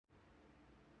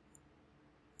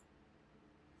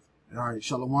All right,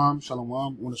 shalom, shalom.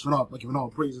 I want to start off by giving all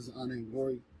praises, honor, and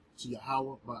glory to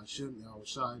Yahweh, by Hashem, Yahweh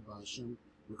Shai, by Hashem,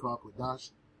 Rekah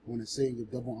Kodash. I want to say and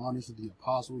give double honors to the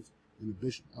apostles and the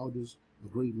bishop elders, the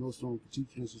great millstone for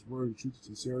teaching us his word in truth and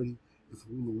sincerity, and for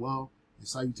ruling well. And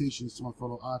salutations to my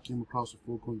fellow Akim across the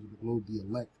four corners of the globe, the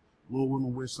elect. Lord,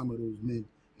 women, where some of those men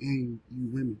and you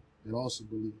women that also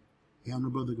believe. Hey, I'm the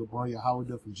brother Gabaria Howard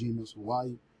from GMS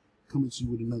Hawaii, coming to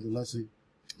you with another lesson,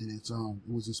 and it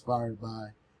was inspired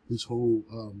by this whole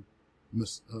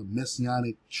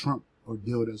messianic Trump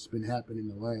ordeal that's been happening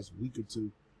the last week or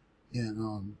two.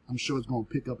 And I'm sure it's going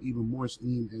to pick up even more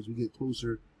steam as we get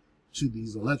closer to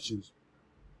these elections.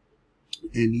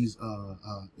 And these,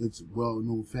 it's a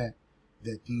well-known fact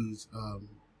that these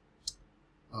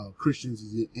Christians,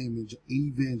 these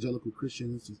evangelical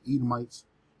Christians, these Edomites,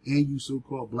 and you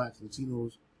so-called blacks,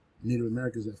 Latinos, Native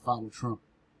Americans that follow Trump,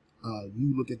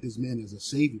 you look at this man as a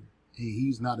savior, and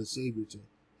he's not a savior to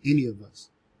any of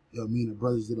us. You know, me and the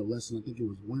brothers did a lesson, I think it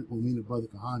was when me and the brother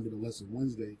Kahan did a lesson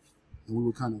Wednesday, and we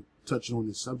were kind of touching on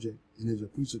this subject. And there's a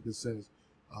precept that says,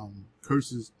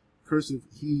 curseth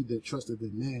he that trusteth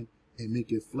in man, and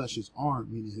maketh flesh his arm,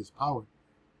 meaning his power.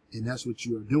 And that's what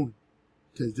you are doing.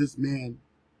 Because this man,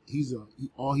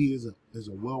 all he is a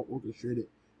well-orchestrated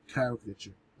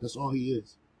caricature. That's all he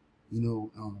is. You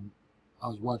know, I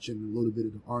was watching a little bit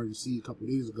of the RNC a couple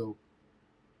of days ago.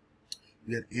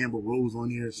 We had Amber Rose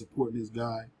on here supporting this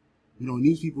guy. You know, and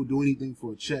these people do anything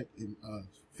for a check and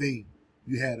fame.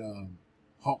 You had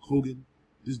Hulk Hogan.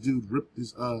 This dude ripped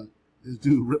his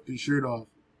shirt off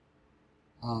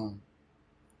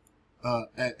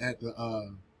at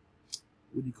the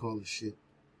what do you call this shit?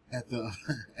 At the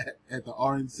at the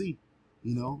RNC.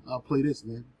 You know, I'll play this,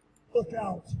 man. Look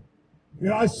out.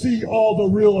 And I see all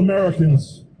the real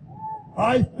Americans.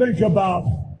 I think about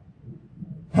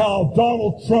how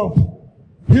Donald Trump,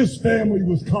 his family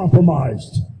was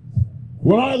compromised.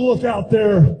 When I look out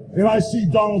there and I see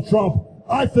Donald Trump,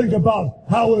 I think about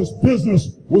how his business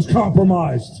was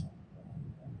compromised.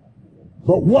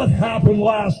 But what happened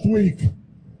last week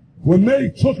when they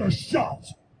took a shot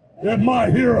at my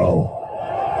hero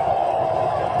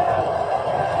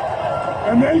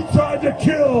and they tried to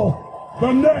kill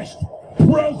the next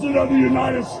president of the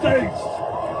United States?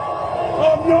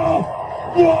 Enough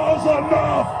was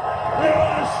enough. And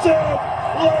I said,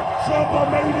 let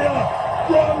Trumpomania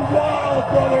run wild,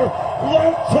 brother.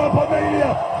 Let Trumpomania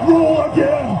rule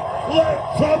again. Let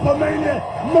Trumpomania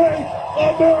make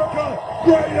America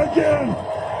great again.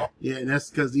 Yeah, and that's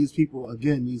because these people,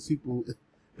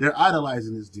 they're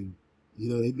idolizing this dude. You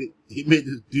know, he made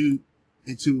this dude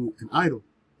into an idol.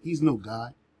 He's no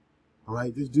God. All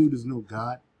right? This dude is no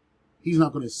God. He's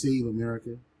not going to save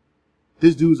America.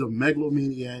 This dude's a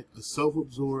megalomaniac, a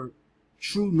self-absorbed,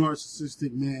 true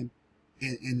narcissistic man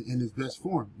in his best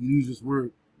form. You use this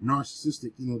word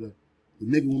narcissistic. You know, the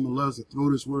nigga woman loves to throw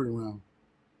this word around,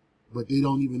 but they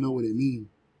don't even know what it means.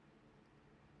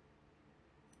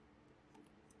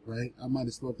 Right? I might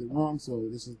have spelled it wrong, so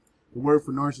this is the word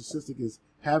for narcissistic is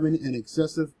having an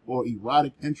excessive or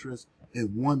erotic interest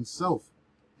in oneself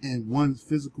and one's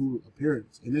physical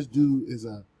appearance. And this dude is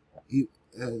the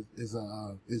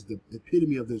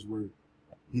epitome of this word.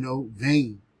 You know,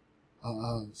 vain,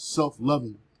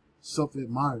 self-loving,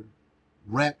 self-admired,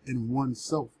 wrapped in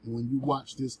oneself. And when you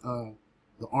watch this, the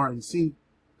RNC,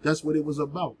 that's what it was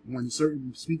about. When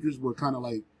certain speakers were kind of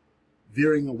like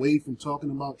veering away from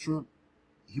talking about Trump,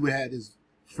 he would have this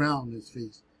frown on his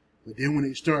face. But then when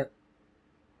they start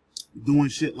doing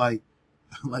shit like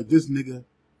this nigga,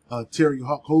 Terry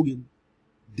Hulk Hogan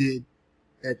did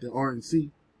at the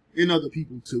RNC, and other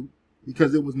people too,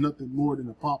 because it was nothing more than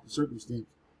a pomp and circumstance.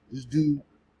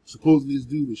 Supposedly this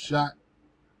dude was shot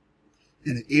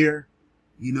in the air,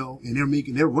 you know, and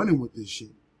they're running with this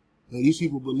shit. And these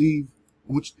people believe,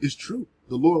 which is true,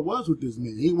 the Lord was with this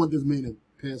man. He didn't want this man to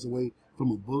pass away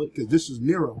from a bullet, because this is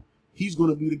Nero. He's going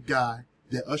to be the guy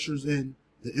that ushers in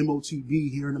the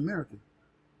MOTB here in America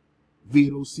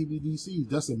via those CBDCs.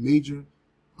 That's a major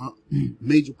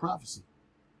prophecy.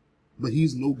 But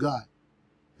he's no God.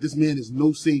 This man is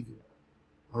no savior.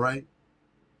 All right?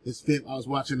 I was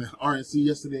watching the RNC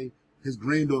yesterday. His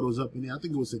granddaughter was up in there. I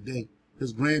think it was today.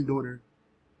 His granddaughter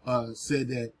said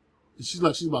that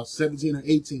she's about 17 or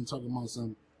 18, talking about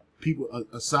some people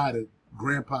aside of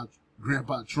Grandpa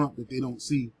Trump that they don't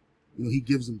see. You know, he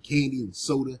gives them candy and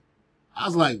soda. I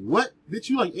was like, what? Bitch,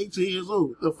 you like 18 years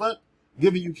old. The fuck?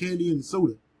 Giving you candy and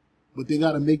soda. But they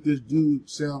got to make this dude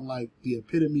sound like the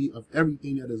epitome of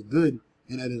everything that is good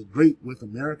and that is great with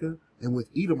America and with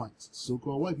Edomites,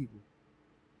 so-called white people.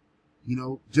 You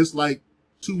know, just like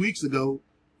 2 weeks ago,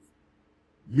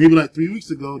 maybe like 3 weeks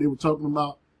ago, they were talking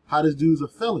about how this dude's a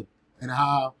felon and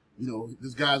how, you know,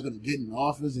 this guy's going to get in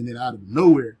office, and then out of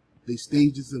nowhere, they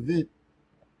staged this event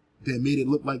that made it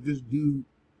look like this dude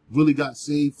really got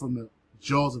saved from the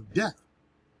jaws of death.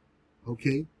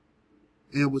 Okay?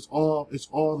 And it's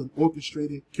all an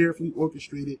orchestrated, carefully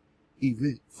orchestrated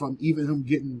event, from even him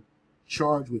getting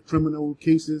charged with criminal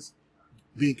cases,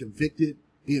 being convicted,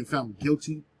 being found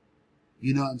guilty,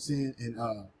 you know what I'm saying, and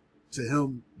to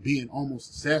him being almost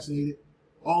assassinated.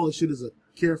 All this shit is a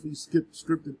carefully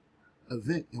scripted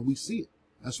event, and we see it.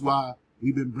 That's why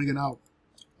we've been bringing out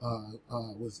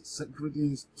was it 2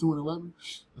 Corinthians 2 and 11?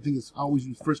 I think I always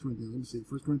use 1 Corinthians. Let me say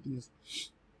 1 Corinthians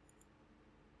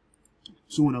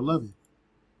 2 and 11.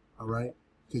 All right,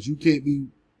 because you can't be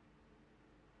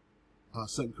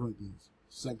 2 Corinthians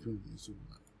 2 and 11.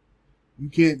 You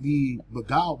can't be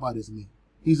beguiled by this man.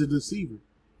 He's a deceiver.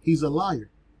 He's a liar,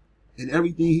 and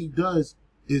everything he does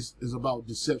is about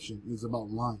deception. Is about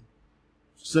lying.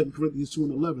 2 Corinthians 2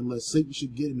 and 11. Lest Satan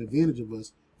should get an advantage of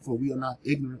us, for we are not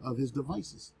ignorant of his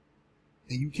devices.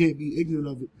 And you can't be ignorant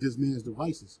of this man's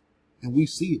devices. And we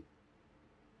see it.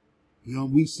 You know,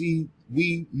 we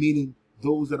meaning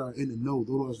those that are in the know,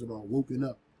 those that are woken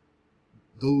up,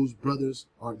 those brothers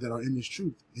that are in this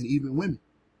truth, and even women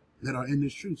that are in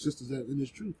this truth, sisters that are in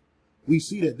this truth. We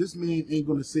see that this man ain't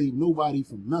going to save nobody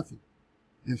from nothing.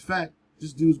 In fact,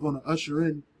 this dude's going to usher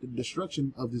in the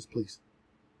destruction of this place.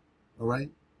 All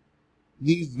right?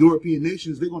 These European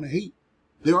nations, they're going to hate.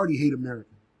 They already hate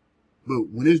America. But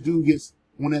when this dude gets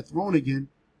on that throne again,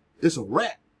 it's a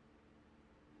wrap.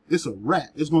 It's a wrap.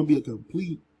 It's going to be a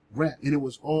complete wrap. And it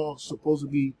was all supposed to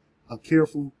be a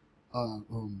careful,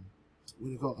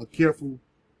 a careful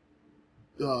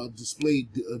displayed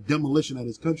demolition of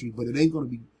this country, but it ain't going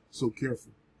to be so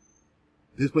careful.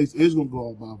 This place is going to go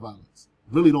all by violence.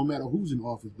 Really don't matter who's in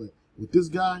office, but with this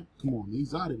guy, come on,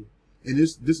 he's out of there. And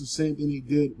this is the same thing they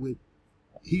did with,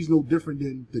 he's no different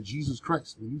than the Jesus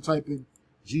Christ. When you type in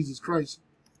Jesus Christ,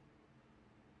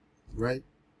 right?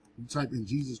 You type in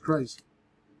Jesus Christ,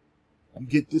 you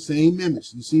get the same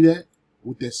image. You see that?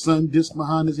 With that sun disc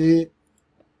behind his head.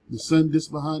 The sun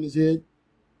disc behind his head.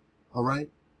 All right?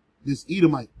 This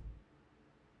Edomite.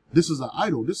 This is an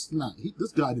idol. This is not,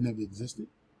 this guy never existed.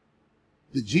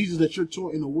 The Jesus that you're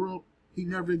taught in the world, he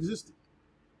never existed.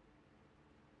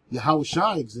 Yahweh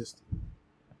Shai existed.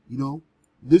 You know,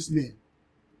 this man,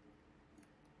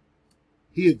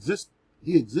 he exists.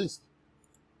 He exists.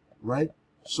 Right?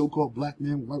 So-called black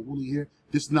man with white woolly hair.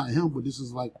 This is not him, but this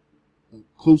is like a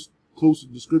closer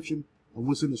description of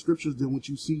what's in the scriptures than what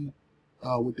you see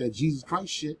with that Jesus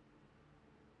Christ shit.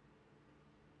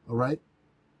 All right?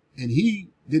 And he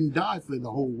didn't die for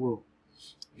the whole world.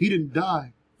 He didn't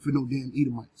die for no damn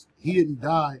Edomites. He didn't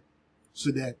die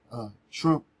so that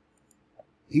Trump,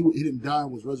 he didn't die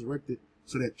and was resurrected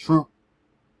so that Trump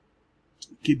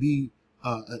could be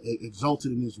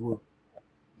exalted in this world.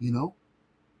 You know?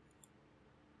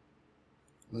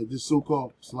 Like this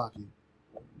so-called Slaki,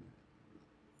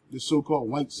 this so-called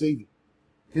white savior.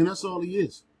 And that's all he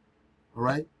is. All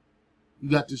right? You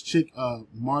got this chick,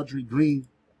 Marjorie Greene.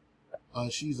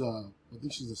 She's I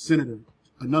think she's a senator,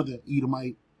 another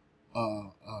Edomite,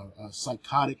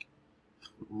 psychotic,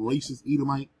 racist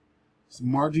Edomite.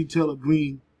 Marjorie Taylor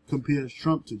Greene compares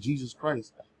Trump to Jesus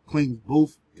Christ, claims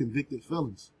both convicted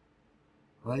felons.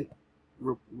 Right?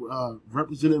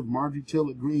 Representative Marjorie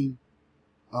Taylor Greene,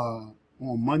 on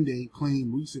Monday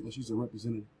claimed she's a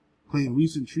representative, claimed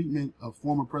recent treatment of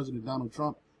former President Donald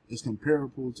Trump is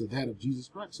comparable to that of Jesus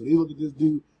Christ. So they look at this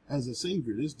dude as a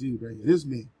savior. This dude right here,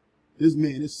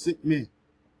 this sick man.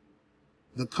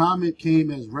 The comment came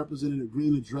as Representative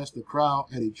Greene addressed the crowd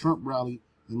at a Trump rally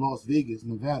in Las Vegas,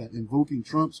 Nevada, invoking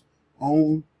Trump's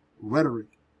own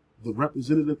rhetoric. The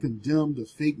representative condemned the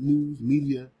fake news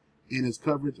media in its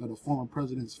coverage of the former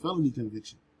president's felony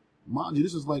conviction. Mind you,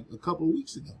 this is like a couple of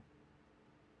weeks ago.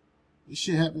 This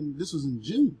shit happened, this was in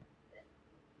June.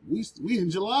 We in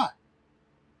July.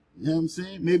 You know what I'm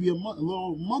saying? Maybe a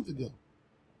little month ago.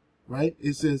 Right?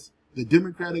 It says, the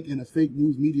Democratic and the fake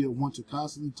news media want to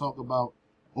constantly talk about,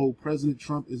 oh, President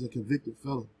Trump is a convicted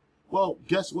felon. Well,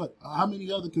 guess what? How many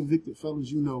other convicted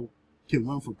felons you know can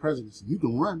run for presidency? You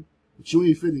can run, but you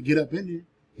ain't finna get up in there.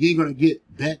 You ain't gonna get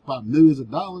backed by millions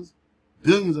of dollars,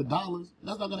 billions of dollars.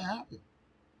 That's not gonna happen.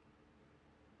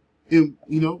 And,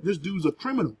 you know, this dude's a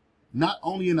criminal. Not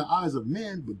only in the eyes of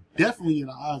men, but definitely in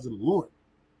the eyes of the Lord.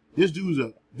 These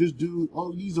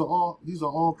are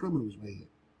all criminals right here.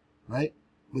 Right?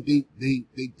 But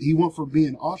he went from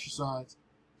being ostracized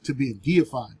to being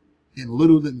deified in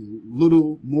little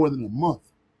more than a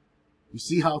month. You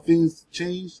see how things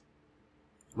changed?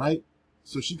 Right?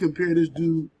 So she compared this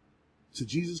dude to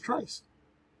Jesus Christ.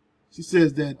 She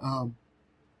says that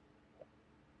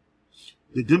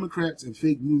the Democrats and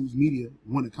fake news media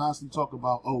want to constantly talk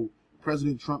about, oh,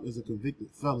 President Trump is a convicted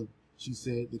felon. She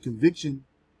said the conviction,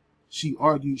 she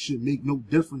argued, should make no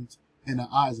difference in the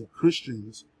eyes of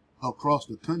Christians across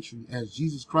the country, as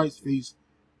Jesus Christ faced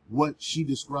what she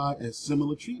described as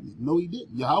similar treatment. No, he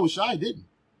didn't. Yahweh Shai didn't.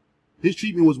 His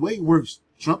treatment was way worse.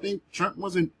 Trump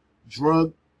wasn't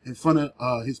drugged in front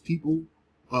of his people,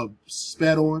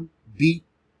 spat on, beat,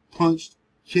 punched,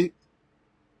 kicked,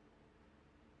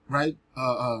 right?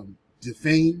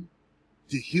 Defamed,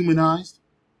 dehumanized,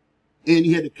 and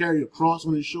he had to carry a cross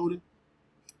on his shoulder.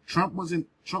 Trump wasn't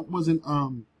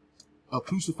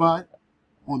crucified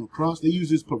on a cross. They use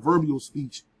his proverbial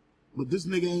speech, but this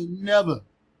nigga ain't never,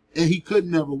 and he could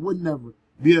never, would never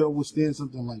be able to withstand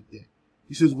something like that.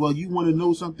 He says, well, you want to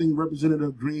know something?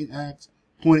 Representative Green asks,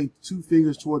 pointing 2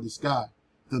 fingers toward the sky.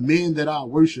 The man that I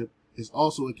worship is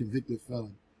also a convicted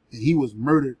felon, and he was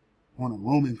murdered on a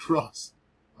Roman cross.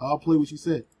 I'll play what she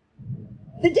said.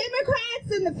 The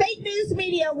Democrats and the fake news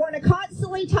media want to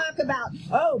constantly talk about,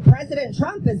 oh, President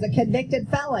Trump is a convicted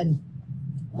felon.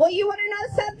 Well, you want to know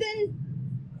something?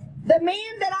 The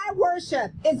man that I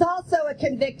worship is also a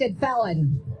convicted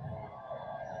felon.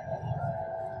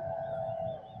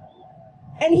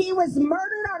 And he was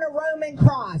murdered on a Roman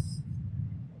cross.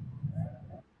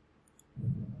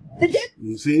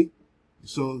 You see?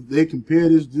 So they compare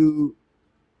this dude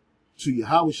to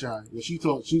Yahweh Shai. Well, she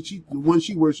thought the one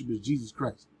she worshipped is Jesus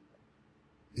Christ.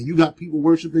 And you got people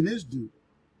worshiping this dude.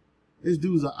 This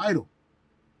dude's an idol.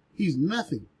 He's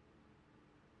nothing.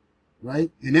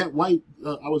 Right? And that white,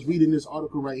 I was reading this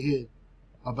article right here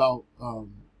about the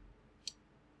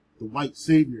white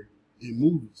savior in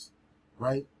movies.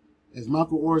 Right? As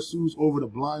Michael Orr sues over the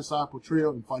blind side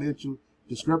portrayal and financial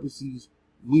discrepancies,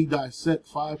 we dissect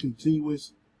 5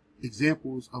 continuous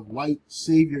examples of white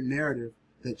savior narrative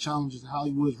that challenges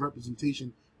Hollywood's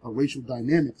representation of racial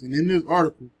dynamics. And in this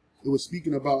article, it was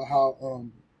speaking about how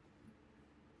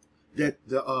that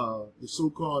the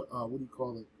so-called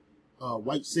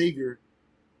white savior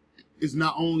is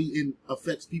not only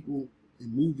affects people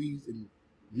in movies and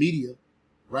media,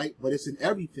 right? But it's in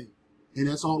everything, and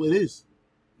that's all it is.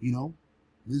 You know,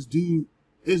 this dude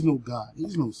is no God.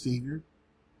 He's no savior.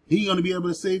 He ain't gonna be able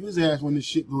to save his ass when this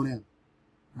shit go down,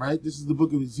 right? This is the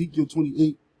book of Ezekiel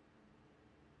 28.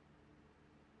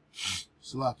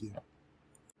 Salakia.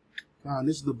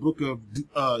 This is the book of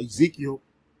Ezekiel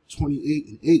 28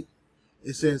 and 8.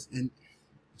 It says, 28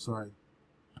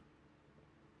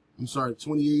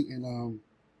 and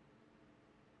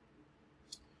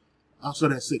I'll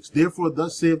start at 6. Therefore,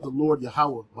 thus saith the Lord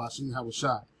Yahweh, Bashem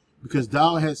Yahushai, because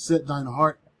thou hast set thine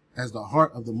heart as the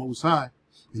heart of the Most High,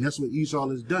 and that's what Esau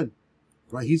has done,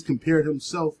 right? He's compared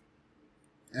himself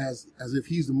as if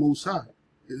he's the Most High.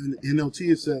 In NLT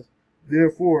it says,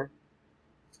 therefore,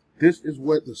 this is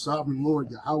what the sovereign Lord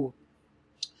Yahweh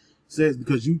says,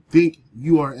 because you think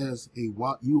you are as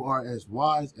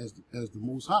wise as the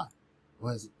Most High,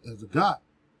 or as a God.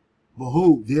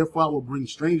 Behold, therefore I will bring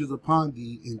strangers upon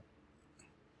thee, and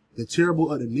the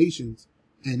terrible of the nations,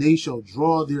 and they shall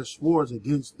draw their swords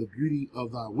against the beauty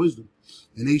of thy wisdom,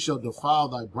 and they shall defile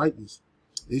thy brightness.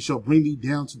 They shall bring thee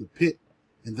down to the pit,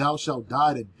 and thou shalt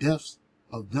die the deaths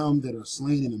of them that are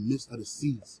slain in the midst of the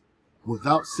seas.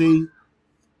 Without saying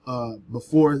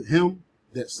before him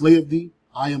that slayeth thee,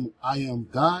 I am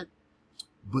God,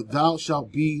 but thou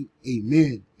shalt be a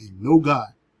man and no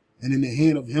God, and in the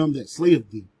hand of him that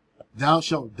slayeth thee, thou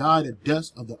shalt die the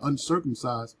death of the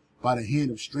uncircumcised by the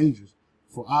hand of strangers.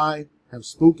 For I have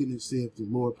spoken, it saith the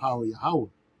Lord Power Yahweh,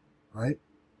 right?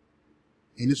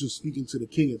 And this was speaking to the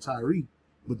king of Tyre,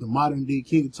 but the modern day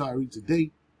king of Tyre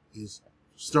today is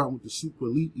starting with the super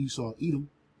elite Esau Edom.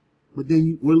 But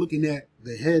then we're looking at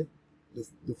the head,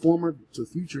 the former to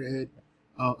future head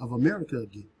of America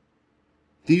again.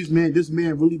 This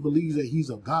man really believes that he's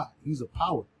a God, he's a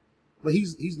power, but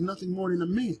he's nothing more than a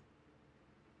man.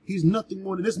 He's nothing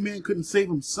more than, this man couldn't save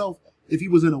himself if he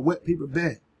was in a wet paper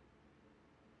bag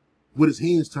with his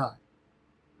hands tied.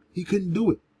 He couldn't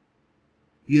do it.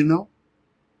 You know,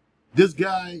 this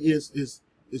guy is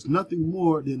nothing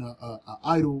more than a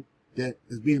idol that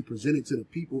is being presented to the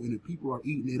people, and the people are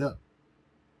eating it up.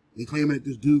 They claiming that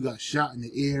this dude got shot in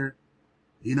the air.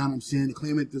 You know what I'm saying? They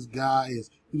claiming that this guy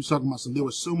he was talking about there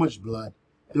was so much blood.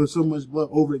 There was so much blood,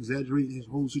 over-exaggerating his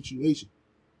whole situation.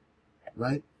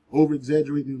 Right?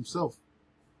 Over-exaggerating himself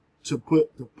to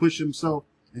push himself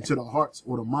into the hearts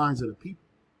or the minds of the people.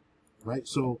 Right?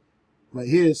 So right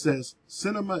here it says,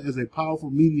 cinema is a powerful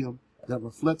medium that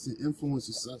reflects and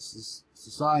influences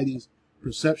society's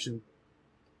perception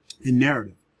and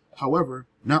narrative. However,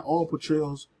 not all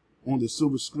portrayals on the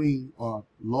silver screen are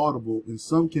laudable and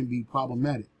some can be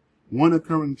problematic. One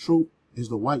occurring trope is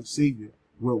the white savior,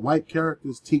 where white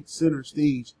characters take center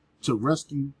stage to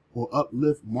rescue or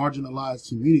uplift marginalized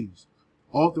communities,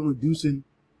 often reducing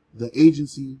the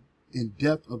agency and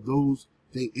depth of those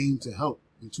they aim to help.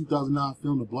 The 2009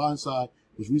 film The Blind Side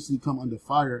was recently come under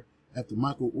fire after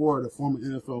Michael Orr, the former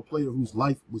NFL player whose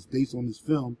life was based on this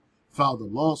film, filed a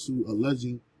lawsuit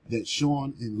alleging that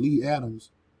Sean and Lee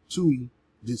Adams, Tui,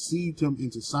 deceived him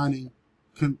into signing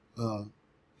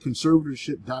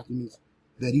conservatorship documents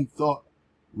that he thought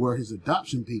were his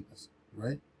adoption papers,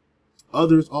 right?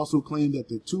 Others also claim that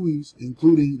the Tuis,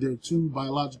 including their 2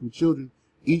 biological children,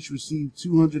 each received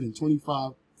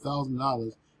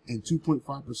 $225,000 and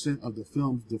 2.5% of the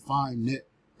film's defined net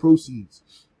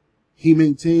proceeds. He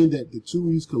maintained that the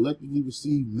Tuis collectively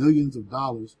received millions of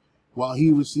dollars while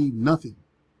he received nothing.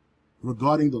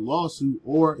 Regarding the lawsuit,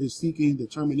 Orr is seeking the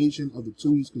termination of the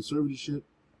Tui's conservatorship.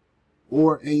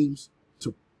 Orr aims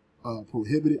to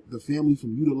prohibit the family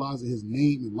from utilizing his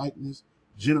name and likeness,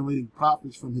 generating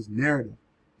profits from his narrative,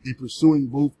 and pursuing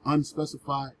both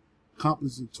unspecified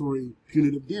compensatory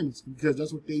punitive damages, because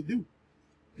that's what they do.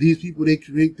 These people, they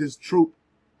create this trope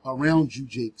around you,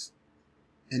 Jakes,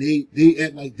 and they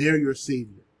act like they're your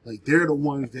savior, like they're the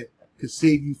ones that could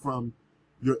save you from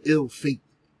your ill fate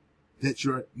that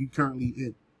you currently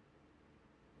in,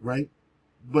 right?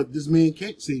 But this man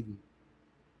can't save you.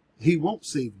 He won't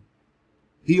save you.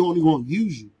 He only gonna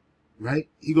use you, right?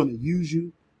 He gonna use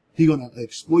you. He gonna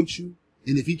exploit you.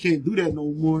 And if he can't do that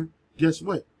no more, guess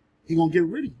what? He gonna get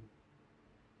rid of you.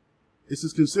 It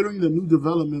says, considering the new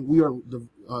development we are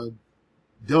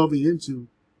delving into,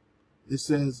 it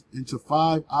says, into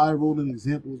 5 eye-rolling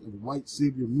examples of white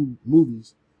savior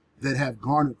movies that have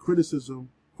garnered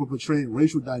criticism for portraying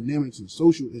racial dynamics and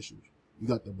social issues. You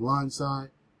got The Blind Side.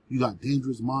 You got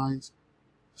Dangerous Minds.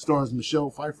 Stars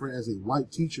Michelle Pfeiffer as a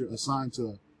white teacher assigned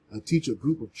to teach a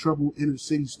group of troubled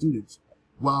inner-city students.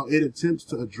 While it attempts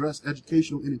to address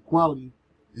educational inequality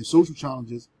and social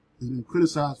challenges, it has been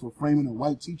criticized for framing a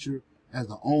white teacher as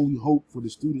the only hope for the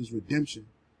students' redemption.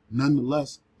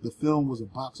 Nonetheless, the film was a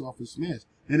box office smash.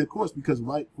 And of course, because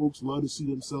white folks love to see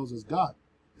themselves as God.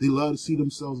 They love to see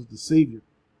themselves as the savior.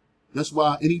 That's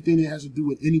why anything that has to do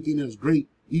with anything that's great,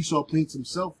 Esau paints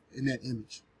himself in that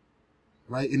image.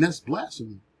 Right? And that's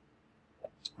blasphemy.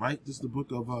 Right? This is the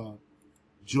book of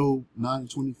Job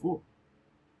 9:24.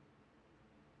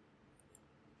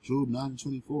 Job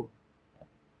 9:24.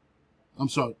 I'm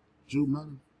sorry, Job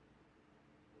 9.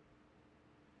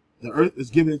 The earth is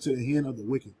given into the hand of the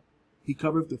wicked. He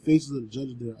covereth the faces of the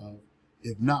judges thereof.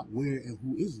 If not, where and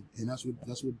who is it? And that's what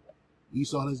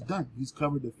Esau has done. He's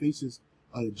covered the faces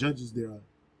of the judges thereof.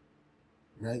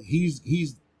 Right? He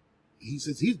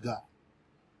says he's God.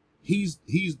 He's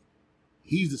the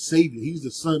savior. He's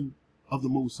the son of the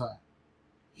Most High.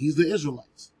 He's the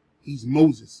Israelites. He's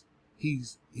Moses.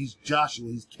 He's Joshua.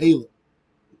 He's Caleb.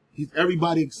 He's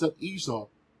everybody except Esau.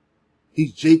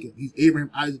 He's Jacob. He's Abraham,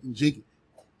 Isaac, and Jacob.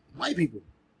 White people.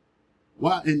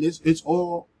 Why? And it's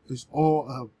all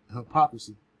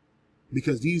hypocrisy,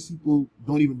 because these people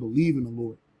don't even believe in the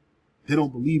Lord. They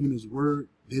don't believe in His word.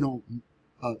 They don't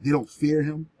fear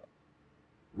Him.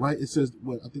 Right? It says,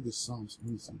 what, I think it's Psalms.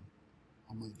 Let me see.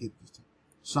 I might get this time.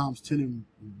 Psalms 10:1.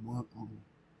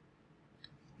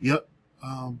 Yep.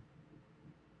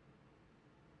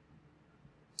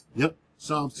 Yep.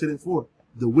 Psalms 10:4.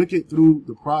 The wicked, through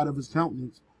the pride of his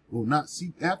countenance, will not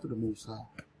seek after the Most High.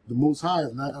 The Most High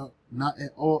is not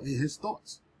at all in his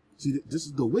thoughts. See, this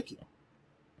is the wicked.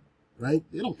 Right?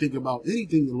 They don't think about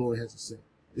anything the Lord has to say.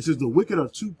 It says the wicked are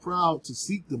too proud to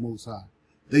seek the Most High.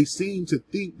 They seem to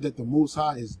think that the Most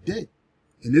High is dead.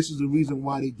 And this is the reason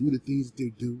why they do the things that they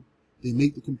do. They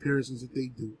make the comparisons that they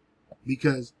do.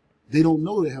 Because they don't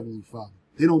know their Heavenly Father.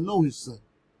 They don't know His Son.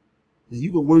 And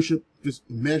you can worship this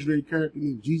imaginary character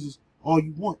named Jesus all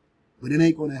you want, but it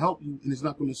ain't going to help you, and it's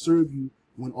not going to serve you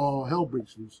when all hell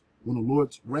breaks loose, when the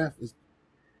Lord's wrath is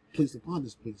placed upon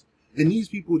this place. And these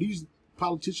people, these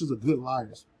politicians are good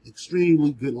liars,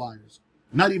 extremely good liars.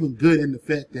 Not even good in the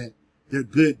fact that they're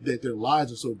good, that their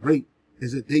lies are so great,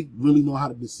 is that they really know how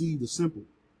to deceive the simple,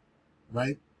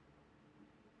 right?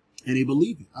 And they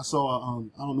believe it. I saw, I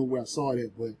don't know where I saw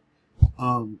that, but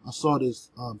I saw this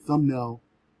thumbnail,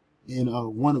 and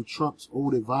one of Trump's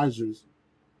old advisors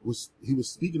he was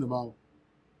speaking about,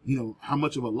 you know, how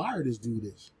much of a liar this dude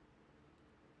is.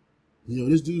 You know,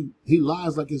 this dude, he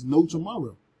lies like it's no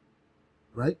tomorrow,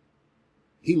 right?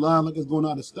 He lies like it's going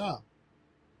out of style,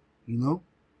 you know?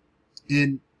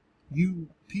 And you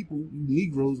people, you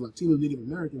Negroes, Latinos, Native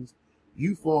Americans,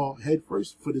 you fall head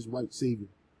first for this white savior,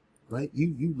 right?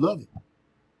 You love it.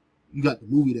 You got the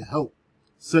movie The Help,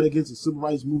 set against a civil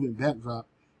rights movement backdrop.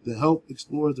 The Help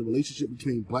explores the relationship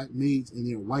between black maids and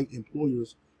their white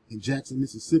employers in Jackson,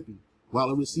 Mississippi. While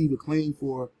it received acclaim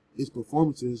for its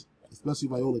performances, especially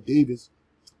Viola Davis,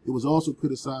 it was also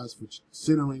criticized for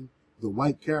centering the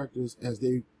white characters as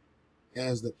the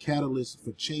catalyst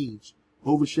for change,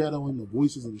 overshadowing the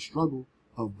voices of the struggle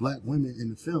of black women in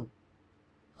the film.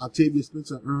 Octavia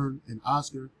Spencer earned an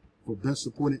Oscar for Best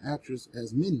Supporting Actress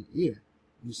as Minnie. Yeah,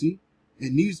 you see,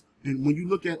 and when you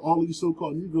look at all these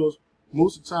so-called Negroes,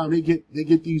 most of the time they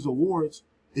get these awards.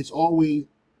 It's always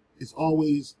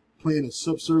playing a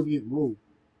subservient role,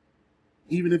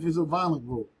 even if it's a violent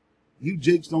role. You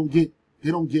Jakes don't give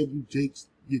you Jakes,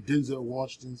 your Denzel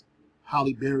Washingtons,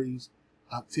 Halle Berrys,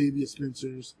 Octavia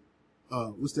Spencers,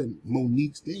 what's that,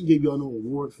 Monique's. They didn't give y'all no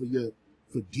award for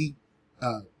deep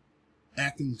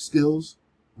acting skills,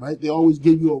 right? They always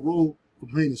give you a role for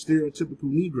playing a stereotypical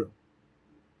Negro.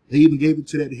 They even gave it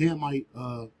to that Hamite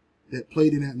that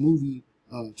played in that movie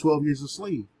 12 Years a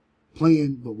Slave,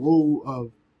 playing the role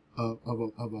of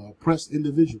an oppressed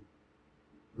individual,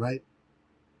 right?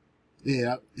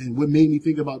 Yeah, and what made me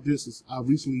think about this is I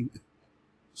recently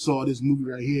saw this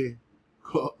movie right here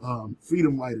called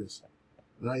Freedom Writers,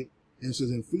 right? And it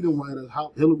says in Freedom Writers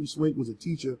how Hilary Swank was a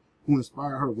teacher who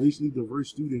inspired her racially diverse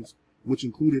students, which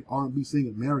included R&B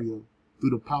singer Mario, through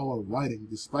the power of writing.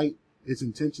 Despite its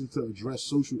intention to address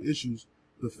social issues,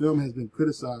 the film has been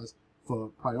criticized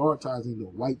for prioritizing the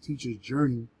white teacher's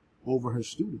journey over her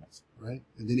students, right?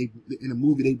 And then in the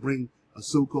movie, they bring a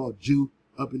so-called Jew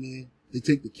up in there. They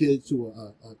take the kids to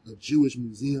a Jewish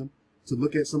museum to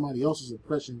look at somebody else's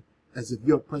oppression as if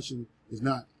your oppression is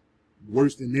not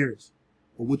worse than theirs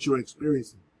or what you're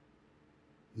experiencing.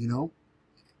 You know?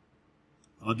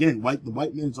 Again, the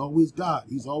white man is always God.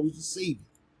 He's always the savior.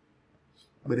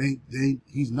 But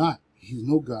he's not. He's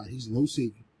no God. He's no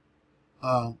savior.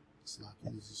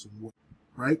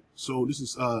 Right? So this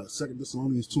is 2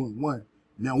 Thessalonians 2:1.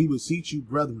 Now we beseech you,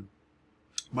 brethren,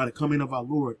 by the coming of our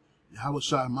Lord,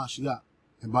 Yahushua Mashiach,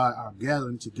 and by our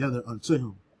gathering together unto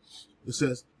him. It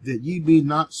says, that ye be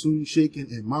not soon shaken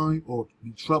in mind or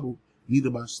be troubled, neither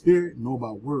by spirit, nor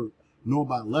by word, nor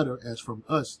by letter, as from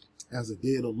us, as the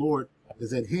day of the Lord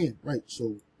is at hand. Right?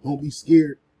 So don't be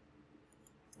scared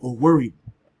or worried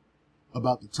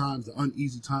about the times, the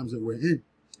uneasy times that we're in.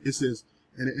 It says,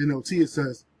 in the NLT, it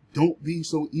says, don't be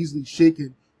so easily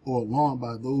shaken or alarmed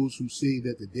by those who say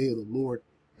that the day of the Lord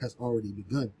has already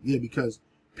begun. Yeah, because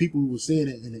people who were saying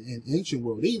it in the ancient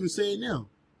world, they even say it now.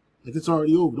 Like it's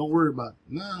already over. Don't worry about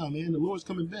it. Nah, man, the Lord's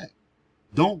coming back.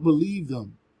 Don't believe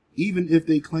them, even if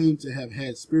they claim to have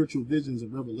had spiritual visions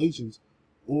and revelations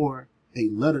or a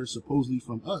letter supposedly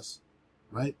from us,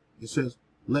 right? It says,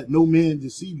 let no man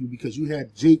deceive you, because you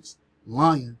had Jake's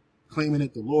lying, claiming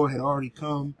that the Lord had already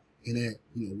come and that,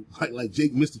 you know, like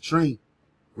Jake missed the train,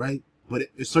 right? But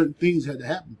certain things had to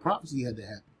happen. Prophecy had to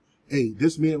happen. Hey,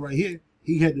 this man right here,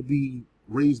 he had to be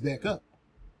raised back up,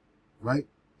 right?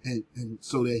 And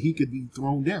so that he could be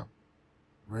thrown down,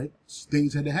 right?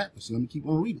 Things had to happen. So let me keep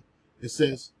on reading. It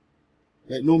says,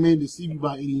 that no man deceive you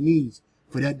by any means,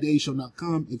 for that day shall not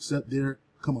come except there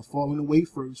come a falling away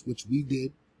first, which we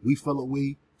did. We fell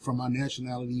away from our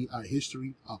nationality, our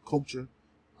history, our culture,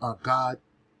 our God.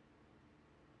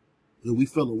 And we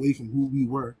fell away from who we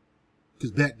were.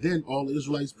 Because back then, all the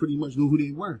Israelites pretty much knew who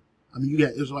they were. I mean, you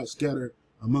got Israelites scattered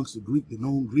amongst the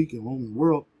known Greek and Roman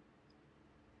world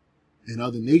and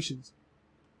other nations.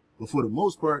 But for the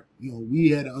most part, you know, we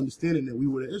had an understanding that we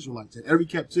were the Israelites. In every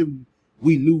captivity,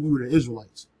 we knew we were the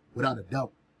Israelites, without a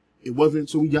doubt. It wasn't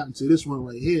until we got into this one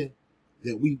right here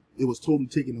that it was totally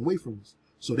taken away from us.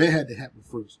 So that had to happen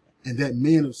first. And that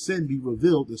man of sin be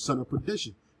revealed, the son of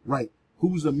perdition. Right.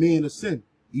 Who's the man of sin?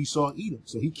 Esau, Edom.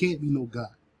 So he can't be no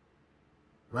God.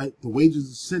 Right. The wages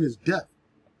of sin is death.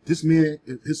 This man,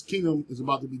 his kingdom is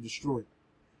about to be destroyed.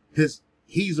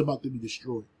 He's about to be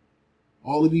destroyed.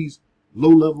 All of these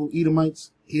low-level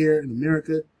Edomites here in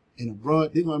America and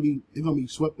abroad, they're gonna be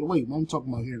swept away. I'm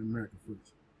talking about here in America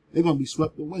first. They're gonna be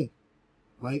swept away,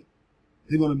 right?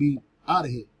 They're gonna be out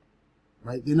of here,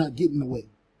 right? They're not getting away,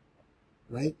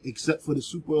 right? Except for the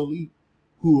super elite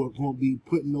who are gonna be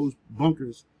put in those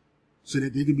bunkers so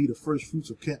that they can be the first fruits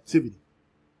of captivity.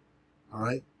 All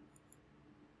right.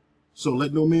 So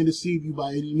let no man deceive you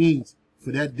by any means,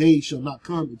 for that day shall not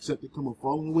come except it come a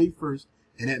falling away first,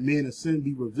 and that man of sin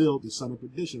be revealed, the son of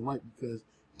perdition, right? Because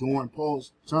during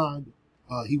Paul's time,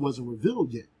 he wasn't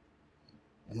revealed yet.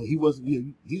 You know, he wasn't. You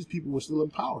know, these people were still in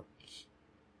power.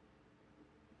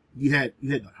 You had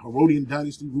the Herodian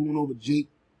dynasty ruling over Jake.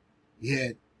 You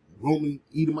had Roman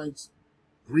Edomites,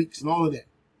 Greeks, and all of that.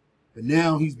 But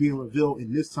now he's being revealed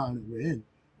in this time that we're in.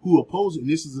 Who oppose it? And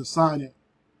this is a sign that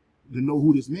to know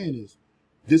who this man is.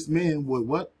 This man would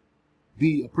what?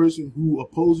 Be a person who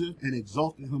opposes and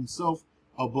exalted himself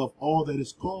above all that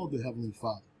is called the Heavenly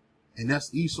Father. And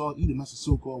that's Esau, Edom, that's a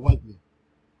so-called white man.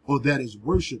 Or that is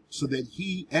worship, so that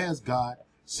he, as God,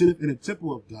 sitteth in the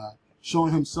temple of God,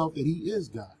 showing himself that he is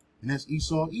God. And that's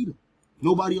Esau, Edom.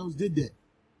 Nobody else did that.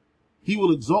 He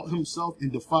will exalt himself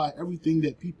and defy everything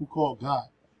that people call God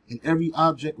and every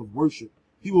object of worship.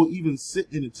 He will even sit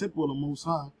in the temple of the Most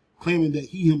High, claiming that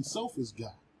he himself is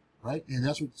God. Right? And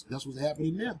that's what's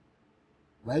happening now.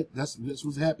 Right? That's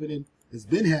what's happening. It's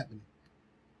been happening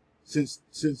since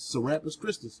Serapis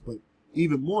Christus, but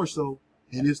even more so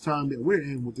in this time that we're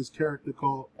in with this character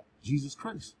called Jesus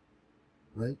Christ.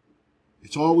 Right?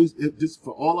 It's always this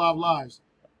for all our lives.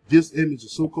 This image, a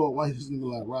so-called white, this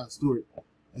nigga like Rod Stewart,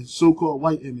 a so-called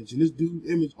white image, and this dude's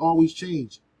image always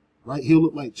changed. Right? He'll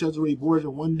look like Cesare Borgia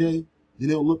one day, then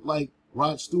he'll look like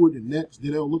Rod Stewart the next,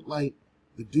 then he'll look like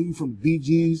the dude from the Bee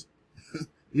Gees.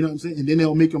 You know what I'm saying? And then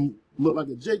they'll make him look like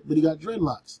a Jake, but he got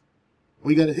dreadlocks. Or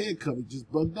he got a head cover,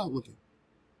 just bugged out looking.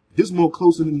 This is more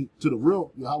closer to the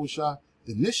real Yahweh Shai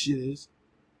than this shit is.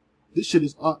 This shit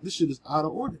is out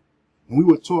of order. And we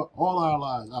were taught all our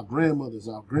lives, our grandmothers,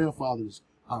 our grandfathers,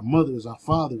 our mothers, our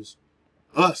fathers,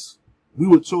 us. We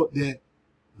were taught that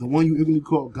the one you ignorantly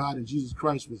call God and Jesus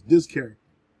Christ was this character.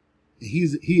 And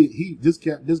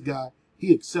this guy,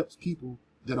 he accepts people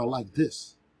that are like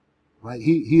this. Right?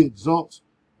 He exalts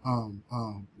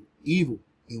evil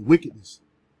and wickedness.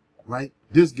 Right?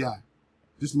 This guy,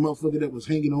 this motherfucker that was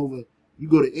hanging over, you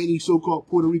go to any so-called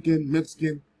Puerto Rican,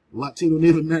 Mexican, Latino,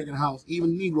 Native American house,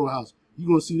 even Negro house, you're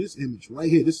going to see this image right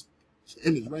here, this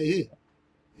image right here.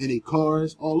 And they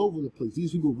cars all over the place.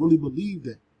 These people really believe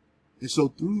that. And so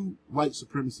through white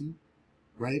supremacy,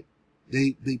 right,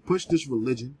 they push this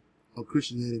religion of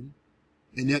Christianity,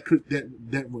 and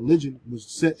that religion was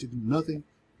set to do nothing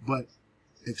but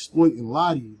exploit and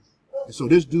lie to you. And so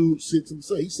this dude sits and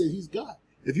he said he's God.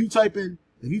 If you type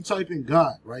in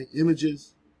God, right,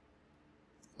 images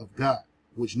of God,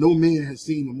 which no man has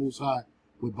seen the Most High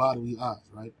with bodily eyes,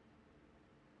 right?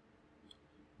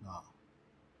 Nah.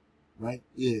 Right?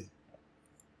 Yeah.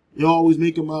 They always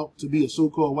make him out to be a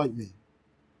so-called white man,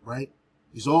 right?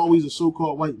 He's always a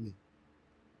so-called white man,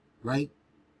 right?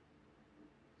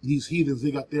 These heathens,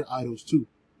 they got their idols too.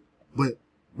 But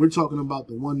we're talking about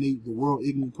the one the world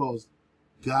ignorantly calls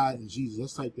God and Jesus.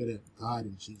 Let's type that in. God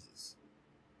and Jesus.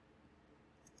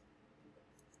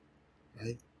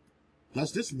 Right?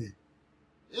 That's this man.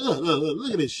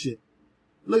 Look at this shit.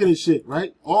 Look at this shit,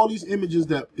 right? All these images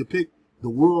that depict the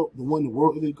world, the one the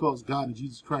world ignorantly calls God and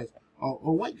Jesus Christ, are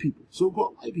white people.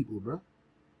 So-called white people, bro.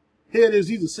 Here it is.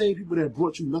 These are the same people that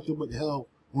brought you nothing but hell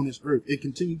on this earth. It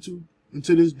continue to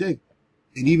until this day.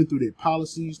 And even through their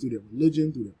policies, through their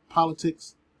religion, through their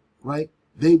politics, right?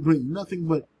 They bring nothing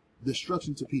but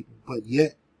destruction to people. But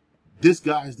yet, this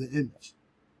guy is the image.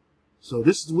 So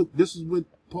this is what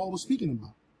Paul was speaking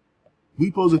about. We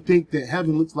supposed to think that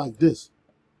heaven looks like this.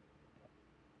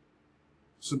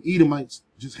 Some Edomites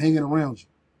just hanging around you,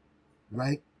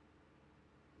 right?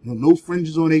 You know, no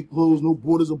fringes on their clothes, no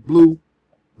borders of blue,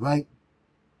 right?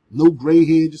 No gray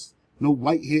hair, just no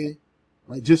white hair,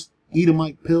 right? Just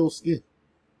Edomite pale skin,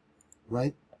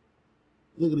 right?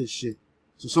 Look at this shit.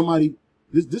 So somebody,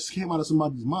 this came out of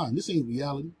somebody's mind. This ain't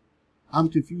reality. I'm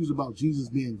confused about Jesus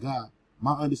being God.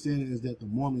 My understanding is that the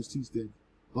Mormons teach that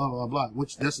blah, blah, blah,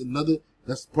 which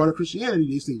that's part of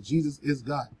Christianity. They say Jesus is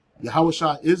God. Yahweh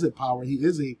Shai is a power. He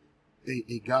is a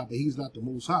God, but he's not the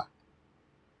Most High.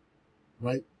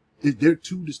 Right? They're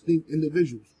two distinct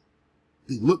individuals.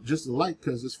 They look just alike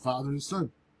because it's father and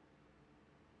son.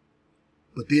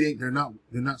 But they're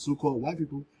not so-called white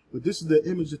people. But this is the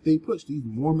image that they push. These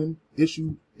Mormon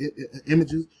issue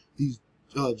images, these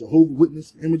Jehovah's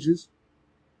Witness images.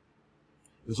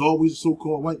 There's always a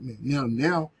so-called white man.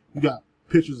 Now you got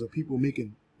pictures of people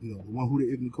making, the one who they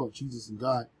ignorantly call Jesus and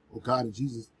God, or God and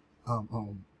Jesus,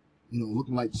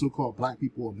 looking like so-called black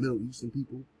people or Middle Eastern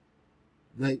people,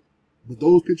 right? But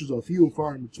those pictures are few and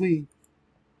far in between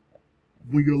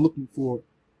when you're looking for,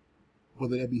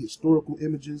 whether that be historical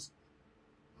images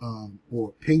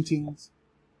or paintings,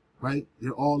 right?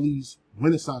 They're all these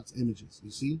Renaissance images,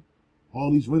 you see?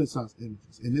 All these Renaissance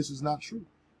images. And this is not true.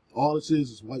 All it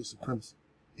is white supremacy.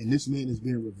 And this man is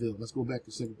being revealed. Let's go back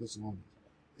to 2 Thessalonians.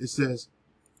 It says,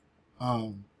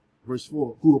 verse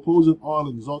 4, who opposes all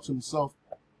and exalts himself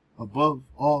above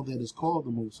all that is called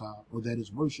the Most High, or that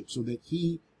is worshipped, so that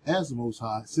he, as the Most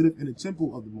High, sitteth in the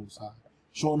temple of the Most High,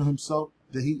 showing himself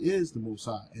that he is the Most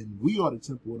High, and we are the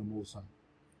temple of the Most High,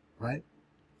 right?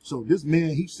 So this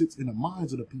man, he sits in the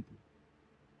minds of the people.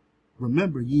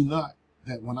 Remember ye not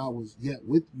that when I was yet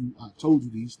with you, I told you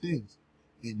these things.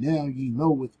 And now ye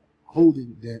know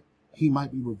withholding that he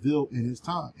might be revealed in his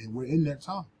time. And we're in that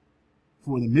time.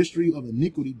 For the mystery of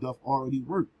iniquity doth already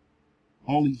work.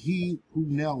 Only he who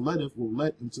now letteth will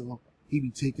let until he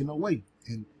be taken away.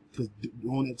 And because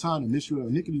during that time, the mystery of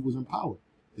iniquity was in power.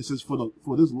 It says, for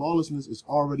this lawlessness is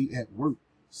already at work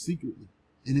secretly,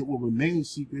 and it will remain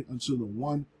secret until the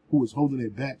one who is holding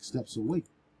it back steps away.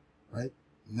 Right?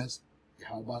 And that's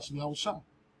Yahweh Shem Shah.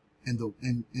 And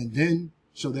then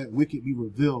shall that wicked be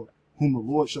revealed, whom the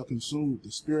Lord shall consume with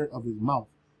the spirit of his mouth,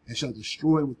 and shall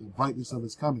destroy with the brightness of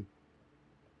his coming.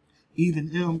 Even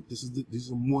him, these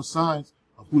are more signs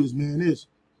of who this man is.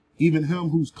 Even him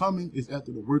whose coming is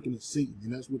after the working of Satan.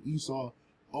 And that's what Esau,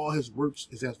 all his works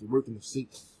is after the working of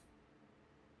Satan.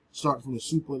 Starting from the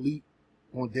super elite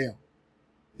on down.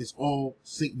 It's all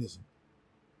Satanism.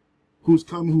 Who's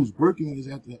coming, who's working is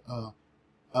after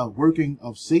working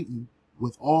of Satan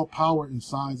with all power and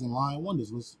signs and lying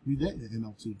wonders. Let's read that in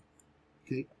NLT.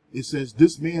 Okay. It says,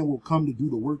 this man will come to do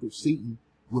the work of Satan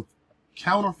with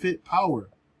counterfeit power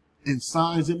and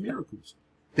signs and miracles.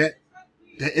 That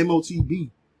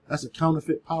MOTB, that's a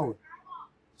counterfeit power.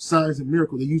 Signs and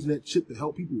miracles. They're using that chip to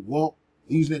help people walk.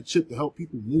 They're using that chip to help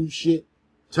people move shit.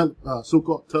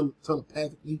 So-called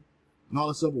telepathically. And all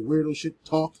this other weirdo shit.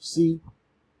 Talk, see.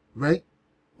 Right?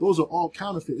 Those are all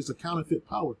counterfeit. It's a counterfeit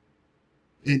power.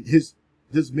 And this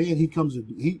man, he comes to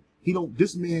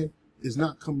this man is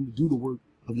not coming to do the work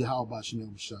of Yahweh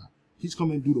Shem Shah. He's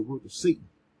coming to do the work of Satan.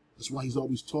 That's why he's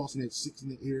always tossing that six in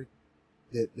the air,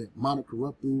 that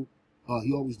monocorruptible.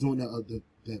 He always doing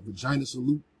that vagina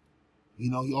salute.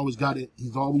 You know, he always got it.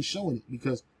 He's always showing it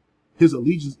because his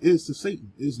allegiance is to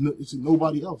Satan. It's to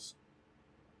nobody else,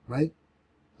 right?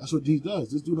 That's what Jesus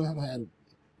does. This dude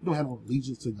don't have no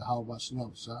allegiance to Yahweh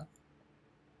Shem Shah,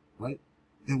 right?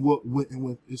 And what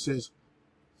it says,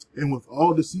 and with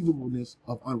all deceivableness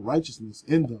of unrighteousness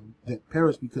in them that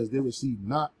perish because they receive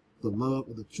not the love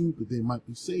of the truth that they might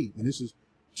be saved. And this is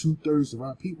 2/3 of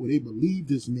our people. They believe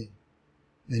this man.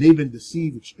 And they've been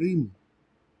deceived extremely.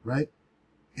 Right?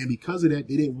 And because of that,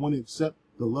 they didn't want to accept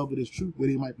the love of this truth where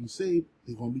they might be saved.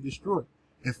 They're going to be destroyed.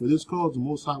 And for this cause, the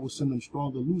Most High will send them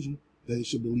strong delusion that they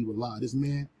should believe a lie. This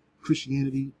man,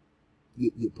 Christianity,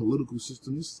 your political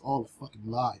system, this is all a fucking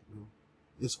lie, bro.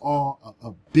 It's all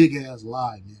a big-ass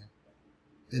lie, man.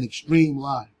 An extreme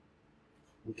lie.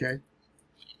 Okay?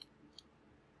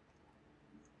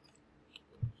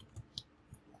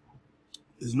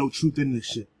 There's no truth in this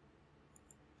shit.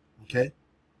 Okay?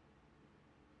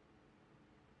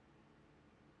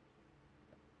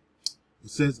 It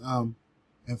says, and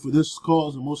for this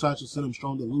cause, the Most High shall send them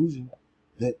strong delusion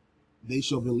that they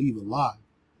shall believe a lie,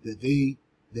 that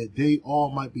they all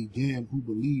might be damned who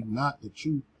believe not the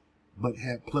truth, but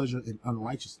have pleasure in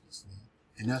unrighteousness. Man.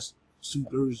 And that's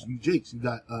 2/3 you jakes. You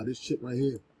got this chick right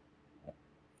here,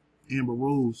 Amber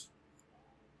Rose,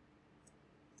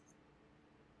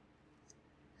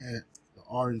 at the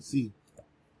RNC.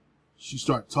 She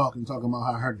started talking about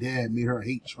how her dad made her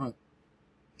hate Trump.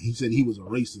 He said he was a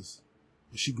racist.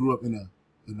 But she grew up in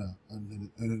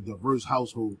a diverse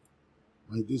household.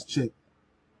 Like this chick,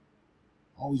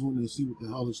 always wanted to see what the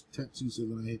hell this tattoo says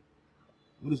on her head.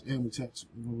 What is Amber tattoo?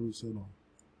 I don't know what it said on.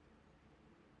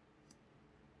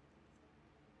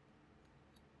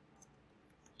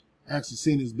 Actually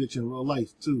seen this bitch in real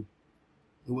life too.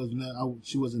 It wasn't that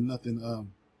she wasn't nothing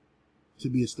to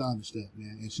be astonished at,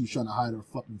 man. And she was trying to hide her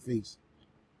fucking face.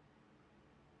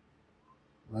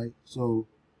 Right? So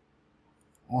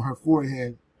on her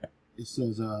forehead it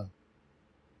says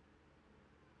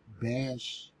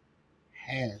bash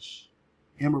hash.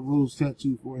 Amber Rose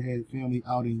tattoo forehead family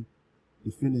outing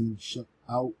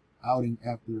outing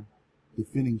after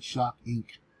defending Shock Inc.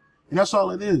 And that's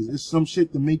all it is. It's some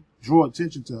shit to draw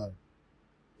attention to her.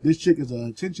 This chick is an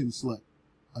attention slut,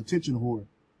 attention whore.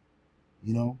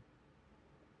 You know,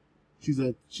 she's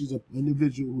an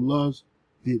individual who loves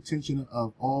the attention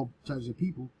of all types of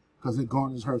people because it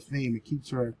garners her fame. It keeps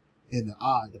her in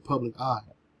the public eye,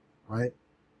 right?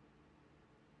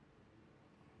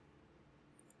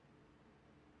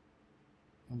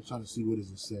 I'm trying to see what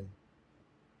does it say,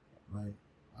 right?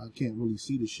 I can't really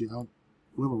see this shit.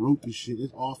 Whoever wrote this shit,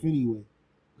 it's off anyway,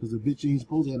 because the bitch ain't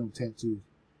supposed to have no tattoos.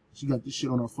 She got this shit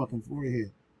on her fucking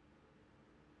forehead.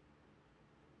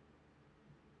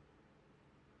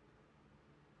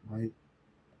 Right?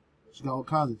 She got all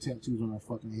kinds of tattoos on her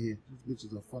fucking head. This bitch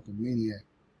is a fucking maniac.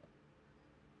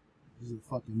 She's a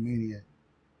fucking maniac.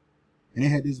 And they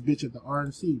had this bitch at the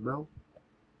RNC, bro.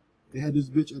 They had this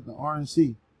bitch at the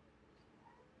RNC.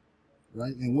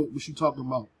 right? And what was she talking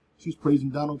about? She's praising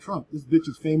Donald Trump. This bitch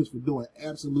is famous for doing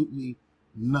absolutely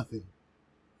nothing.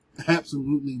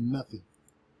 Absolutely nothing.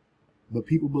 But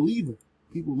people believe her.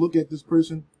 People look at this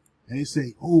person and they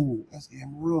say, oh, that's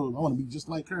Amarillo. I want to be just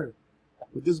like her.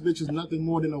 But this bitch is nothing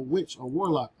more than a witch, a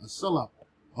warlock, a sellout,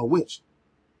 a witch.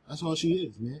 That's all she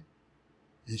is, man.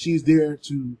 And she's there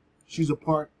to, she's a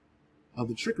part of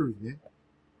the trickery, man.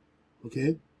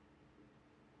 Okay?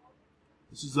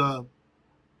 This is,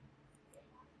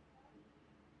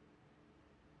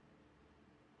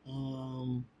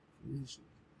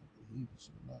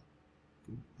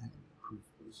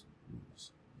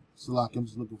 Salak, I'm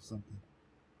just looking for something.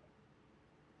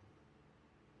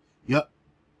 Yep.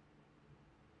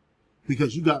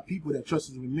 Because you got people that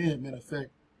trust in men. Matter of fact,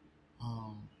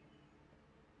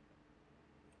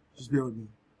 just bear with me.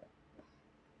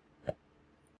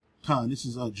 This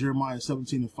is Jeremiah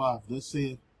 17:5. Thus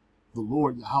saith the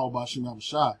Lord, Yahweh Bashem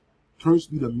Yahushai.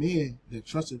 Cursed be the man that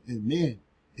trusteth in man,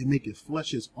 and maketh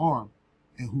flesh his arm,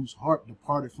 and whose heart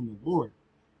departed from the Lord.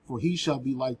 For he shall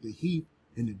be like the heath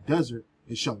in the desert,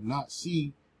 and shall not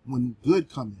see when good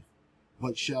cometh,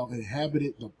 but shall inhabit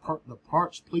it the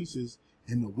parched places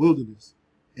in the wilderness,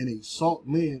 and a salt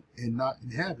land and not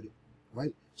inhabit it.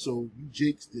 Right? So you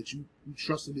Jakes that you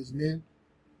trusted this man,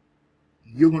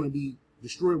 you're going to be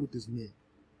destroyed with this man.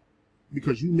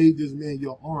 Because you made this man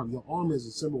your arm. Your arm is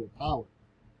a symbol of power.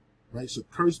 Right? So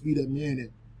cursed be that man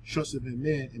that trusteth in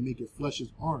man and maketh flesh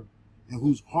his arm, and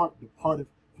whose heart departeth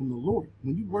from the Lord.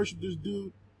 When you worship this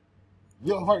dude,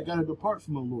 your heart got to depart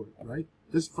from the Lord, right?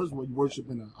 This, first of all, you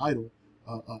worshiping an idol,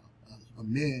 a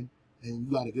man, and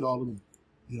you got to get all of them,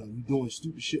 you doing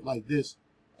stupid shit like this,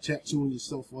 tattooing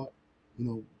yourself up,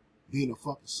 being a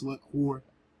fucking slut, whore,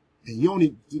 and you're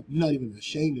not even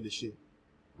ashamed of the shit,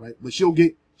 right? But she'll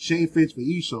get shamefaced for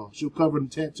Esau. She'll cover them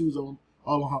tattoos on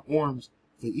all of her arms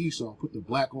for Esau. Put the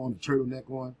black on, the turtleneck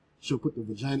on. She'll put the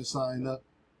vagina sign up.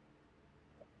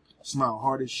 Smile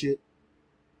hard as shit,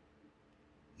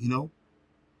 for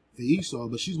Esau,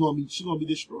 but she's gonna be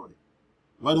destroyed,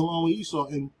 right along with Esau.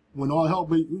 And when all hell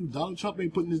breaks loose, Donald Trump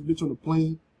ain't putting this bitch on the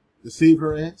plane to save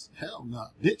her ass. Hell nah,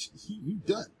 bitch, you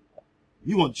done.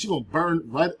 She gonna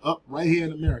burn right here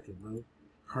in America, bro.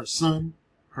 Her son,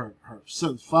 her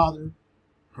son's father,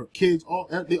 her kids,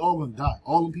 they all gonna die.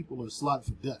 All them people are slaughtered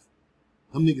for death.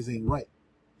 Them niggas ain't right.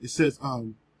 It says,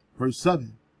 verse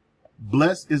 7,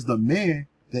 blessed is the man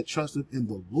that trusteth in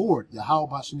the Lord, Yahweh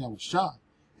Bashem Yahushai,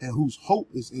 and whose hope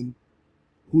Yahweh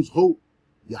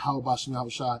Bashem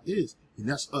Yahushai is, and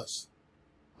that's us.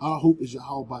 Our hope is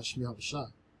Yahweh Bashem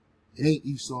Yahushai. It ain't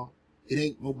Esau. It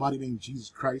ain't nobody named Jesus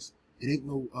Christ. It ain't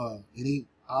it ain't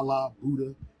Allah,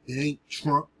 Buddha. It ain't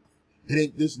Trump. It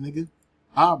ain't this nigga.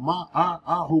 Our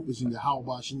hope is in Yahweh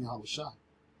Bashem Yahushai.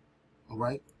 All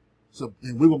right. So,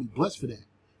 and we're gonna be blessed for that.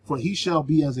 For he shall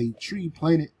be as a tree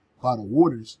planted by the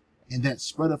waters, and that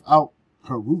spreadeth out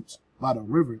her roots by the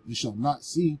river, and shall not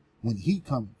see when he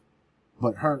cometh.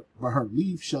 But her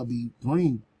leaf shall be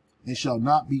green, and shall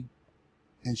not be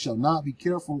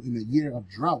careful in the year of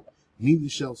drought, neither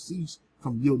shall cease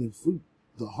from yielding fruit.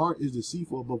 The heart is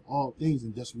deceitful above all things,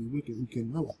 and desperately wicked. Who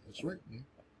can know it? That's right, man.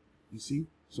 You see?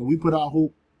 So we put our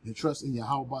hope and trust in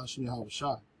Yahweh Bashem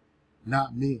Yahushai,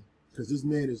 not men, because this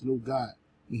man is no God,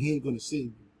 and he ain't gonna save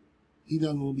you. He's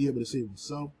not gonna be able to save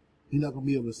himself. He's not gonna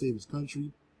be able to save his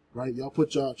country, right? Y'all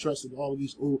put y'all trust in all of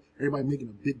these old, everybody making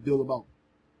a big deal about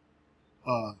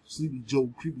Creepy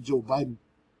Joe Biden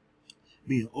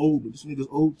being old, but this nigga's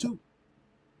old too.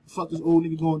 What the fuck this old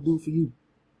nigga gonna do for you?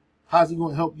 How's he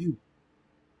gonna help you?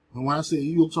 And when I say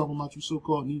you, I'm talking about you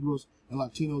so-called Negroes and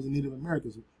Latinos and Native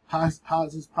Americans.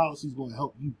 How's his policies gonna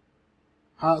help you?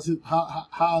 How's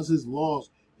his laws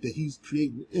that he's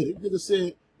creating? Yeah, that nigga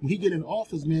said when he get in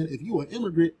office, man, if you an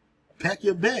immigrant, pack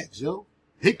your bags, yo.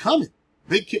 They coming.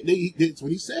 That's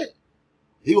what he said.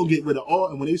 He gonna get rid of all,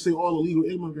 and when they say all illegal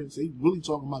immigrants, they really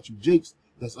talking about you Jakes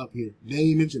that's up here. They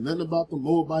ain't mentioned nothing about the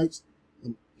Moabites,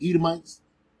 the Edomites,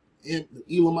 and the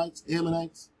Elamites,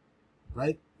 Ammonites,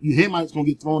 right? You Hamites gonna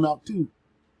get thrown out too.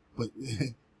 But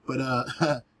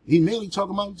he mainly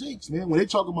talking about Jakes, man. When they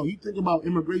talk about, you think about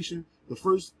immigration, the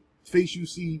first face you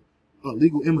see,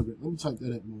 legal immigrant. Let me type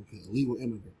that up, okay? Legal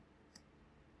immigrant.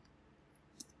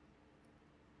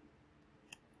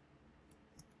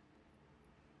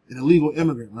 An illegal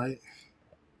immigrant, right?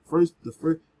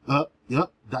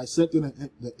 Dissecting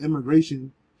the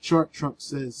immigration chart, Trump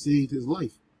says saved his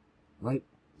life, right?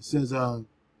 It says,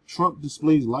 Trump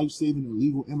displays life-saving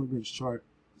illegal immigrants chart,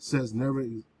 says never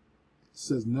examined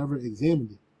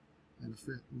it. Matter of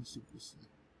fact, let me see what this says.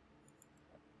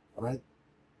 Right?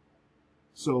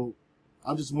 So,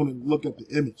 I just want to look at the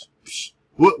image.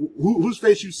 Whose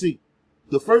face you see?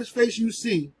 The first face you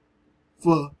see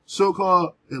for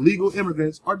so-called illegal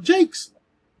immigrants are Jake's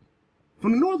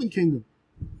from the Northern Kingdom.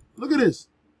 Look at this.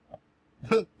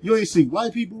 You ain't see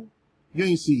white people. You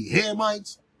ain't see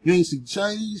Hamites. You ain't see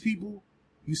Chinese people.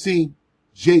 You seen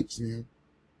Jake's, man.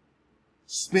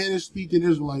 Spanish-speaking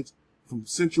Israelites from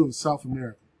Central and South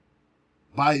America.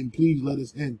 Biden, please let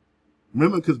us in.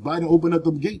 Remember, because Biden opened up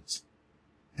them gates.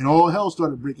 And all hell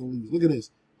started breaking loose. Look at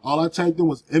this. All I typed in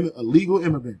was illegal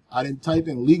immigrants. I didn't type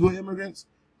in legal immigrants.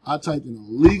 I typed in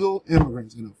illegal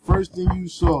immigrants. And the first thing you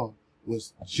saw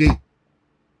was Jake.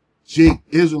 Jake,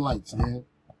 Israelites, man.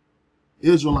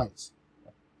 Israelites.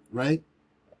 Right?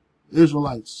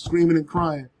 Israelites screaming and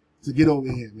crying to get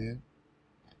over here, man.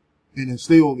 And then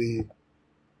stay over here.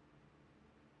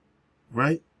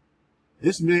 Right?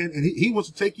 This man, and he wants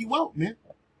to take you out, man.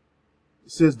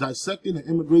 It says, dissecting the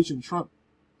immigration chart,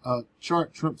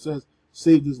 Trump says,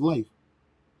 saved his life.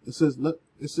 It says,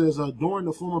 during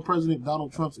the former President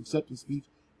Donald Trump's acceptance speech,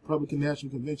 Republican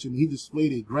National Convention, he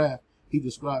displayed a graph he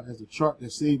described as the chart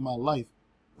that saved my life.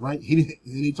 Right?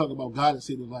 He talked about God that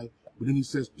saved his life, but then he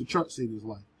says the chart saved his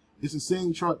life. It's the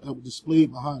same chart that was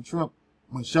displayed behind Trump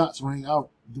when shots rang out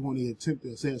during the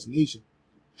attempted assassination.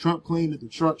 Trump claimed that the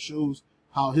chart shows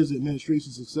how his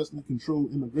administration successfully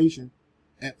controlled immigration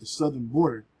at the southern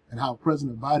border and how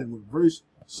President Biden reversed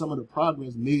some of the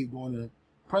progress made during his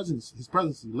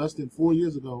presidency. Less than 4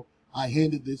 years ago, I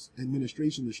handed this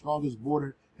administration the strongest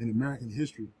border in American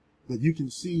history. But you can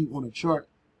see on a chart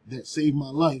that saved my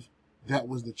life, that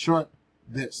was the chart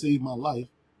that saved my life.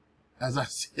 As I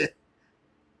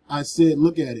said,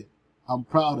 look at it. I'm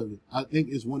proud of it. I think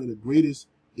it's one of the greatest.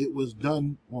 It was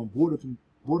done on Border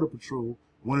Patrol,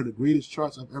 one of the greatest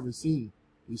charts I've ever seen,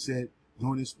 he said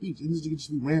during his speech. And this could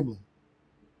just be rambling.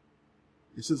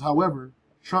 It says, however,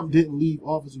 Trump didn't leave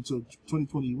office until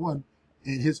 2021,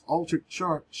 and his altered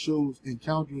chart shows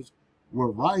encounters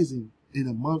were rising in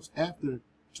the months after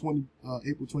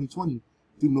April 2020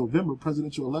 through November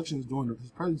presidential elections during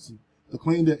his presidency. The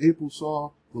claim that April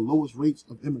saw the lowest rates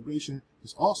of immigration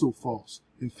is also false.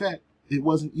 In fact, it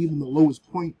wasn't even the lowest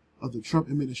point of the Trump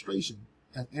administration,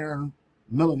 as Aaron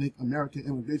Melnick, American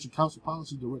Immigration Council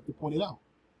Policy Director, pointed out.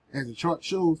 As the chart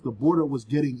shows, the border was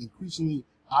getting increasingly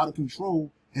out of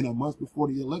control in the months before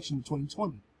the election in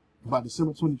 2020. By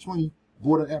December 2020,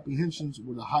 border apprehensions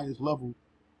were the highest level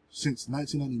since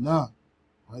 1999.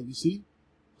 Right, you see?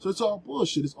 So it's all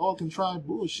bullshit. It's all contrived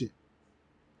bullshit.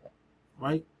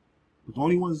 Right? But the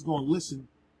only one that's going to listen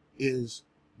is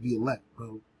the elect, bro.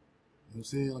 You know what I'm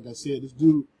saying? Like I said, this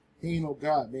dude, he ain't no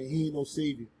God, man. He ain't no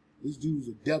savior. This dude's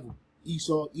a devil.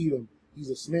 Esau, Edom. He's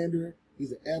a slanderer.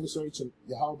 He's an adversary to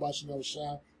Yahweh Shem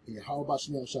Shai and Yahweh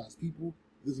Shem Shai's people.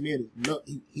 This man is not,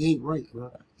 he ain't right,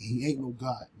 bro. He ain't no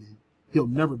God, man. He'll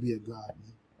never be a God,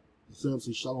 man. So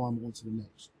shalom, on to the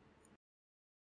next.